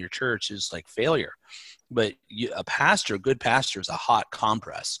conflict in your church is like failure. But a good pastor is a hot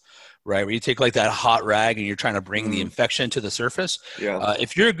compress, right? Where you take like that hot rag and you're trying to bring the infection to the surface.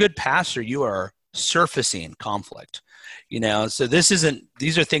 If you're a good pastor, you are surfacing conflict, so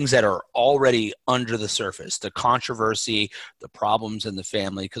these are things that are already under the surface, the controversy, the problems in the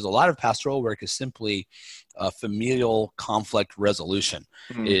family, because a lot of pastoral work is simply familial conflict resolution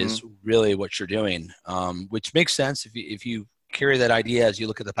is really what you're doing, which makes sense if you carry that idea. As you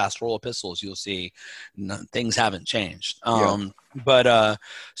look at the pastoral epistles, you'll see things haven't changed. But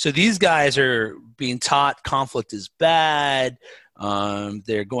so these guys are being taught conflict is bad.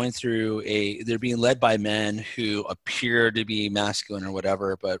 They're going through they're being led by men who appear to be masculine or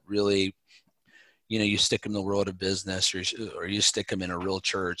whatever, but really, you stick them in the world of business, or you stick them in a real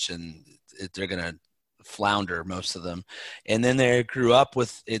church, and they're going to flounder, most of them. And then they grew up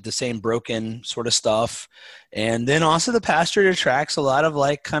with the same broken sort of stuff. And then also the pastorate attracts a lot of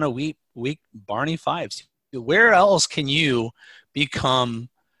like kind of weak Barney fives. Where else can you become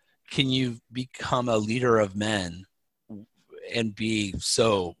a leader of men and be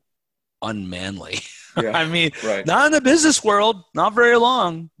so unmanly? Yeah, I mean, right. not in the business world, not very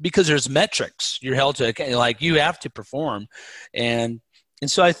long, because there's metrics you're held to, like you have to perform. And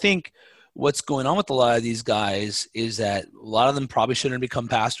so I think what's going on with a lot of these guys is that a lot of them probably shouldn't become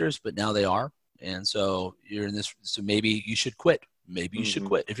pastors, but now they are. And so you're in this, so maybe you should quit. Maybe you should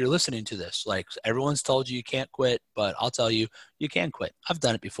quit if you're listening to this. Like, everyone's told you can't quit, but I'll tell you, you can quit. I've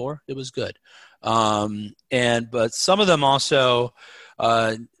done it before. It was good. But some of them also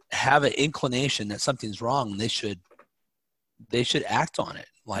have an inclination that something's wrong, and they should act on it.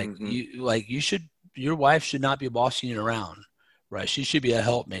 Like your wife should not be bossing you around, right? She should be a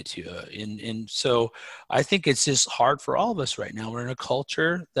helpmate to you. And so I think it's just hard for all of us right now. We're in a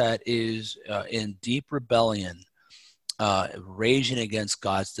culture that is in deep rebellion, raging against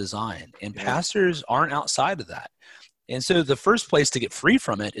God's design, and pastors aren't outside of that. And so the first place to get free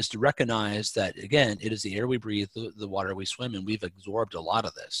from it is to recognize that, again, it is the air we breathe, the water we swim in. We've absorbed a lot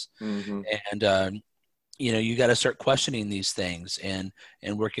of this. And, you got to start questioning these things and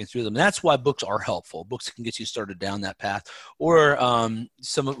working through them. And that's why books are helpful. Books can get you started down that path. Or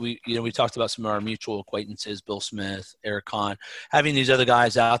we talked about some of our mutual acquaintances, Bill Smith, Eric Kahn, having these other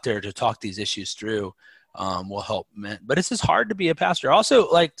guys out there to talk these issues through will help. But it's just hard to be a pastor. Also,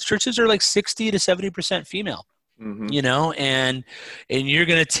 like, churches are like 60 to 70% female. And you're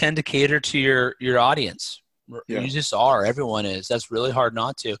going to tend to cater to your audience. You just are. Everyone is. That's really hard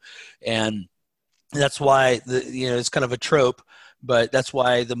not to. And that's why it's kind of a trope, but that's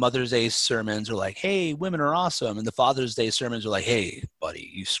why the Mother's Day sermons are like, hey, women are awesome. And the Father's Day sermons are like, hey, buddy,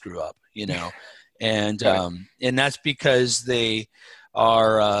 you screw up, and, and that's because they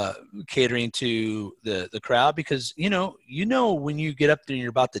are catering to the crowd, because, when you get up there and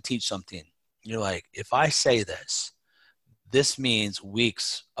you're about to teach something, you're like, if I say this means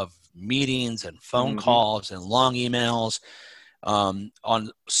weeks of meetings and phone calls and long emails on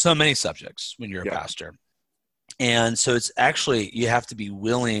so many subjects when you're a pastor. And so it's actually, you have to be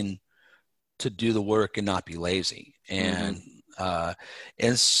willing to do the work and not be lazy. And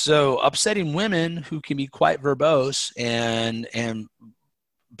so upsetting women who can be quite verbose and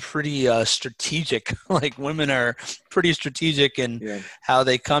pretty strategic, like women are pretty strategic in how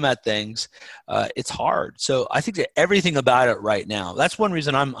they come at things, it's hard. So I think that everything about it right now, that's one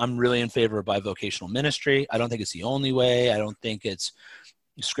reason I'm really in favor of bivocational ministry. I don't think it's the only way. I don't think it's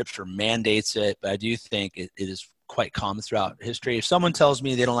scripture mandates it, but I do think it is quite common throughout history. If someone tells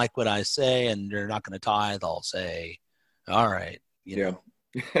me they don't like what I say and they're not going to tithe, I'll say, all right,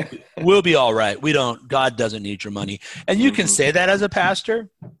 we'll be all right. God doesn't need your money. And you can say that as a pastor,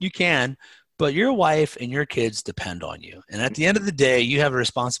 you can, but your wife and your kids depend on you. And at the end of the day, you have a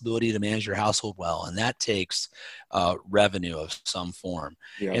responsibility to manage your household well. And that takes revenue of some form.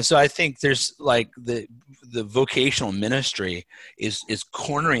 And so I think there's like the vocational ministry is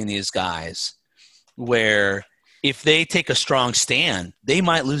cornering these guys where if they take a strong stand, they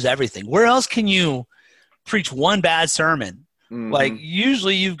might lose everything. Where else can you preach one bad sermon? Like,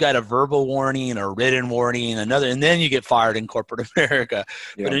 usually you've got a verbal warning, a written warning, another, and then you get fired in corporate America.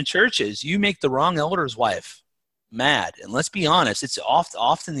 But in churches, you make the wrong elder's wife mad. And let's be honest, it's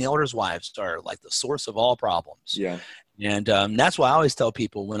often the elders' wives are like the source of all problems. And that's why I always tell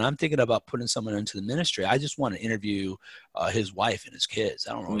people, when I'm thinking about putting someone into the ministry, I just want to interview his wife and his kids.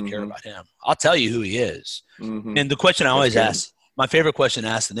 I don't really care about him. I'll tell you who he is. And the question I always ask, my favorite question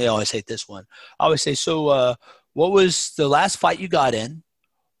asked, and they always hate this one, I always say, so what was the last fight you got in?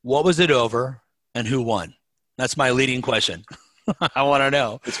 What was it over? And who won? That's my leading question. I want to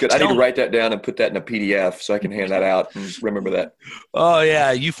know. It's good. I need to write that down and put that in a PDF so I can hand that out and remember that. Oh,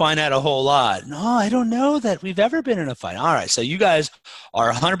 yeah. You find out a whole lot. No, I don't know that we've ever been in a fight. All right. So you guys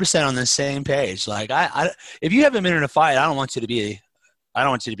are 100% on the same page. Like, if you haven't been in a fight, I don't want you to be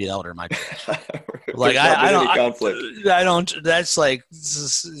an elder in my church. Like, I don't, conflict. I don't, that's like,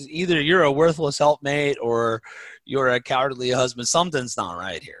 either you're a worthless helpmate or you're a cowardly husband. Something's not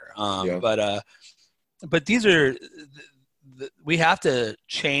right here. But these are, we have to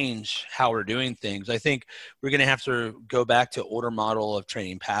change how we're doing things. I think we're going to have to go back to older model of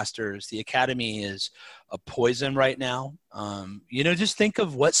training pastors. The academy is a poison right now. Just think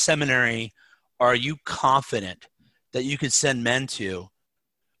of what seminary are you confident that you could send men to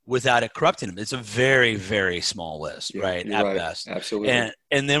without it corrupting them. It's a very, very small list, Yeah, right? you're At right. best. Absolutely.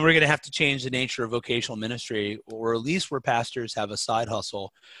 And then we're going to have to change the nature of vocational ministry, or at least where pastors have a side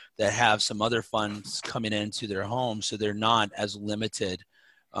hustle that have some other funds coming into their home, so they're not as limited.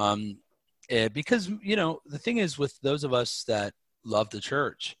 Because, the thing is, with those of us that love the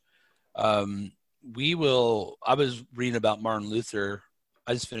church, I was reading about Martin Luther.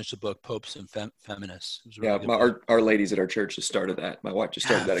 I just finished a book, Popes and Feminists. It was a really Yeah, good book. our ladies at our church just started that. My wife just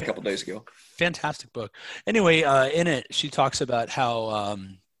started that a couple days ago. Fantastic book. Anyway, in it, she talks about how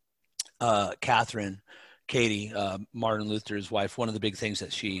Katie, Martin Luther's wife, one of the big things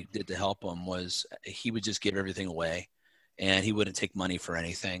that she did to help him was he would just give everything away, and he wouldn't take money for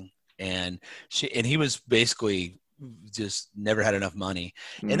anything. And he was basically just never had enough money.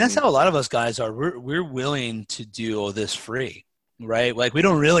 And that's how a lot of us guys are. We're willing to do all this free. Right? Like, we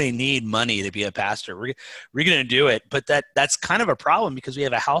don't really need money to be a pastor. We're going to do it. But that's kind of a problem, because we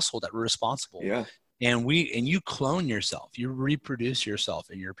have a household that we're responsible. Yeah. And you clone yourself, you reproduce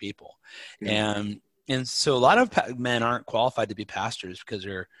yourself in your people. Yeah. And so a lot of men aren't qualified to be pastors because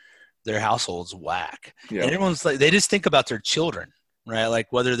their household's whack. Yeah. And everyone's like, they just think about their children, right?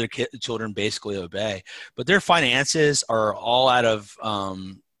 Like whether their children basically obey, but their finances are all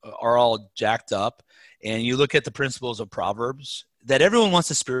are all jacked up. And you look at the principles of Proverbs that everyone wants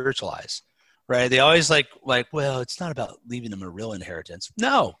to spiritualize, right? They always like, well, it's not about leaving them a real inheritance.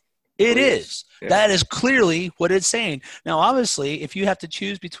 No, it is. Yeah. That is clearly what it's saying. Now, obviously, if you have to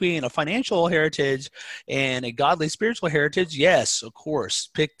choose between a financial heritage and a godly spiritual heritage, yes, of course,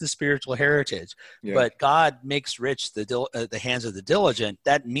 pick the spiritual heritage. Yeah. But God makes rich the hands of the diligent.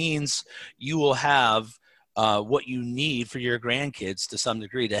 That means you will have what you need for your grandkids to some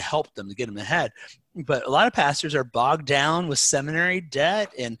degree to help them, to get them ahead. But a lot of pastors are bogged down with seminary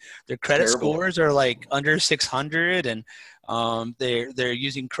debt, and their credit scores are like under 600, and they're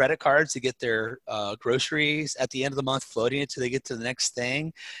using credit cards to get their groceries at the end of the month, floating it till they get to the next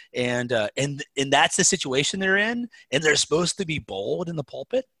thing, and that's the situation they're in, and they're supposed to be bold in the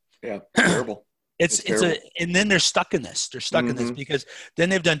pulpit. Yeah, terrible. And then they're stuck in this. They're stuck in this because then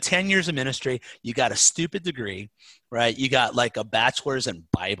they've done 10 years of ministry. You got a stupid degree, right? You got like a bachelor's in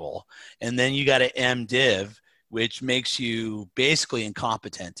Bible, and then you got an MDiv, which makes you basically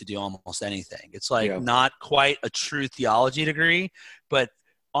incompetent to do almost anything. It's like not quite a true theology degree, but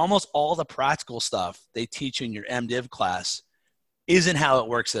almost all the practical stuff they teach in your MDiv class isn't how it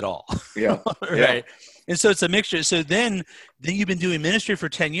works at all. Yeah. Right. And so it's a mixture. So then you've been doing ministry for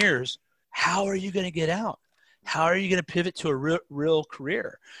 10 years. How are you going to get out? How are you going to pivot to a real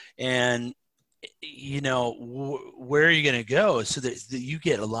career? And, where are you going to go? So that you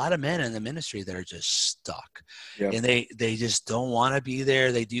get a lot of men in the ministry that are just stuck, and they just don't want to be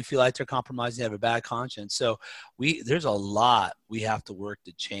there. They do feel like they're compromising, they have a bad conscience. So there's a lot we have to work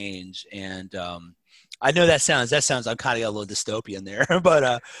to change. And, I know that sounds, I'm kind of got a little dystopian there,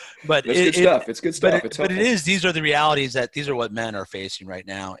 but it's good stuff. It's good stuff. But these are the realities these are what men are facing right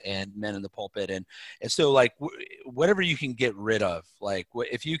now, and men in the pulpit. And so like whatever you can get rid of, like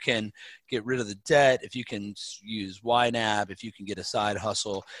if you can get rid of the debt, if you can use YNAB, if you can get a side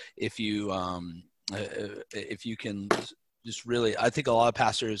hustle, if you can just really, I think a lot of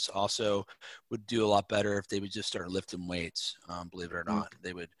pastors also would do a lot better if they would just start lifting weights. Believe it or not,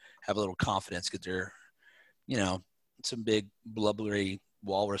 they would have a little confidence, because they're, some big blubbery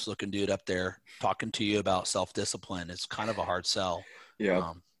walrus looking dude up there talking to you about self-discipline. It's kind of a hard sell.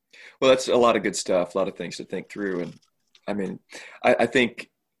 Yeah. Well, that's a lot of good stuff, a lot of things to think through. And I mean, I think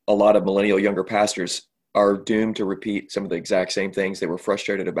a lot of millennial younger pastors are doomed to repeat some of the exact same things they were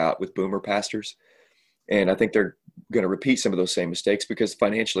frustrated about with boomer pastors. And I think they're going to repeat some of those same mistakes, because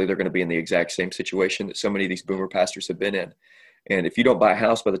financially they're going to be in the exact same situation that so many of these boomer pastors have been in. And if you don't buy a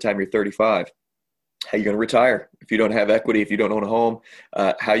house by the time you're 35, how are you going to retire? If you don't have equity, if you don't own a home,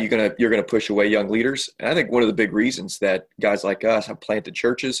 you're going to push away young leaders. And I think one of the big reasons that guys like us have planted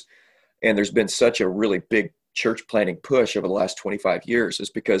churches, and there's been such a really big church planting push over the last 25 years,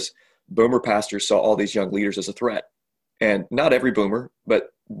 is because boomer pastors saw all these young leaders as a threat. And not every boomer,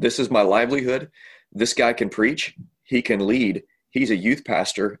 but this is my livelihood. This guy can preach. He can lead. He's a youth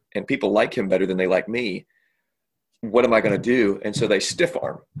pastor, and people like him better than they like me. What am I going to do? And so they stiff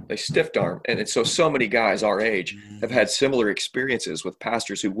arm. And so many guys our age have had similar experiences with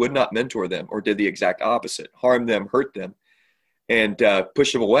pastors who would not mentor them, or did the exact opposite, harm them, hurt them, and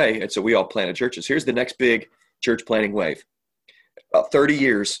push them away. And so we all planted churches. Here's the next big church planting wave. About 30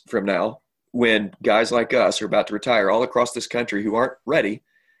 years from now, when guys like us are about to retire all across this country who aren't ready,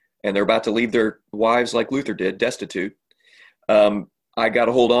 and they're about to leave their wives like Luther did, destitute, I got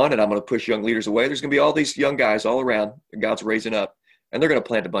to hold on, and I'm going to push young leaders away. There's going to be all these young guys all around that God's raising up and they're going to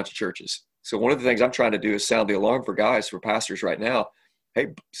plant a bunch of churches. So one of the things I'm trying to do is sound the alarm for guys, for pastors right now.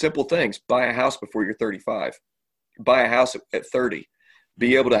 Hey, simple things: buy a house before you're 35, buy a house at 30,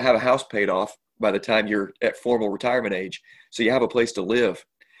 be able to have a house paid off by the time you're at formal retirement age, so you have a place to live.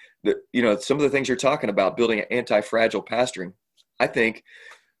 Some of the things you're talking about, building an anti-fragile pastoring. I think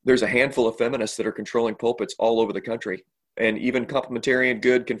there's a handful of feminists that are controlling pulpits all over the country. And even complementarian,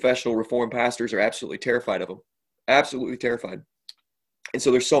 good confessional reform pastors are absolutely terrified of them. Absolutely terrified. And so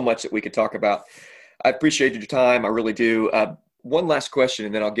there's so much that we could talk about. I appreciate your time. I really do. One last question,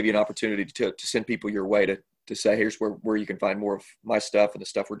 and then I'll give you an opportunity to send people your way to say, here's where you can find more of my stuff and the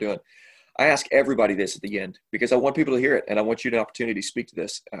stuff we're doing. I ask everybody this at the end because I want people to hear it, and I want you an opportunity to speak to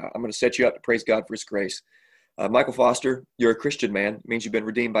this. I'm going to set you up to praise God for his grace. Michael Foster, you're a Christian man. It means you've been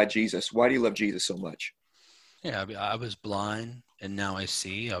redeemed by Jesus. Why do you love Jesus so much? Yeah, I was blind and now I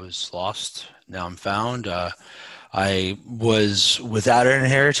see. I was lost, now I'm found. I was without an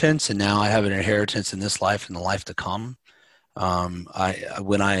inheritance, and now I have an inheritance in this life and the life to come.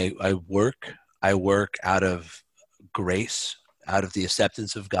 When I work out of grace, out of the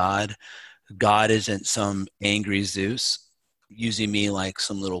acceptance of God. God isn't some angry Zeus using me like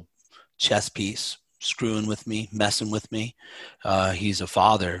some little chess piece, screwing with me, messing with me. He's a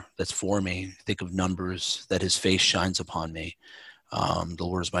father that's for me. Think of Numbers, that his face shines upon me. The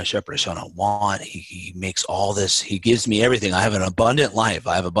Lord is my shepherd, I shall not want. He makes all this. He gives me everything. I have an abundant life.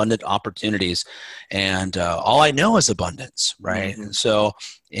 I have abundant opportunities, and all I know is abundance, right? Mm-hmm. And so,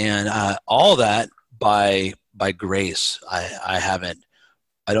 all that by grace.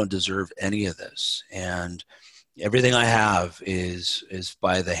 I don't deserve any of this, and everything I have is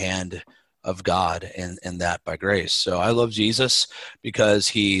by the hand of God, and that by grace. So I love Jesus because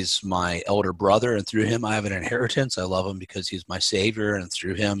he's my elder brother, and through him I have an inheritance. I love him because he's my Savior, and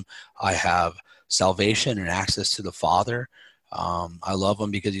through him I have salvation and access to the Father. I love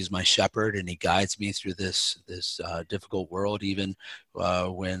him because he's my shepherd, and he guides me through this difficult world, even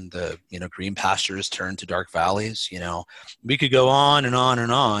when the green pastures turn to dark valleys. We could go on and on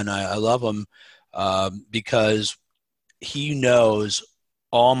and on. I love him because he knows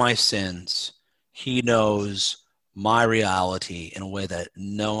all my sins. He knows my reality in a way that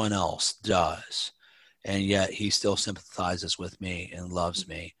no one else does. And yet he still sympathizes with me and loves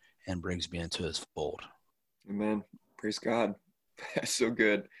me and brings me into his fold. Amen. Praise God. That's so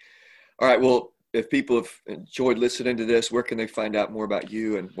good. All right. Well, if people have enjoyed listening to this, where can they find out more about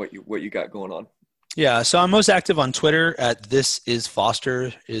you and what you got going on? Yeah. So I'm most active on Twitter at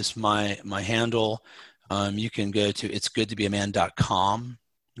thisisfoster is my handle. You can go to itsgoodtobeaman.com,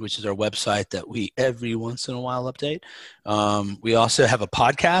 which is our website that we every once in a while update. We also have a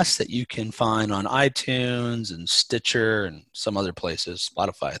podcast that you can find on iTunes and Stitcher and some other places,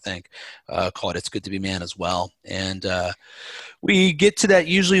 Spotify, I think, called It's Good to Be Man as well. And we get to that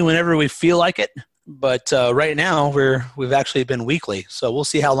usually whenever we feel like it. But right now we've actually been weekly. So we'll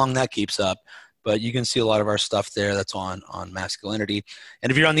see how long that keeps up. But you can see a lot of our stuff there that's on masculinity.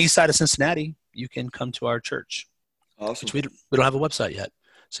 And if you're on the east side of Cincinnati, you can come to our church. Awesome. Which we don't have a website yet.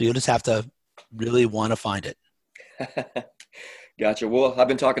 So you'll just have to really want to find it. Gotcha. Well, I've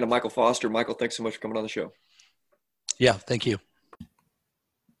been talking to Michael Foster. Michael, thanks so much for coming on the show. Yeah, thank you.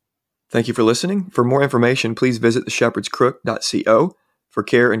 Thank you for listening. For more information, please visit theshepherdscrook.co. For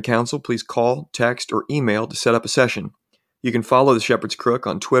care and counsel, please call, text, or email to set up a session. You can follow The Shepherd's Crook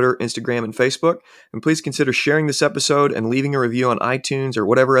on Twitter, Instagram, and Facebook. And please consider sharing this episode and leaving a review on iTunes or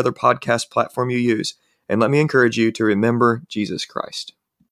whatever other podcast platform you use. And let me encourage you to remember Jesus Christ.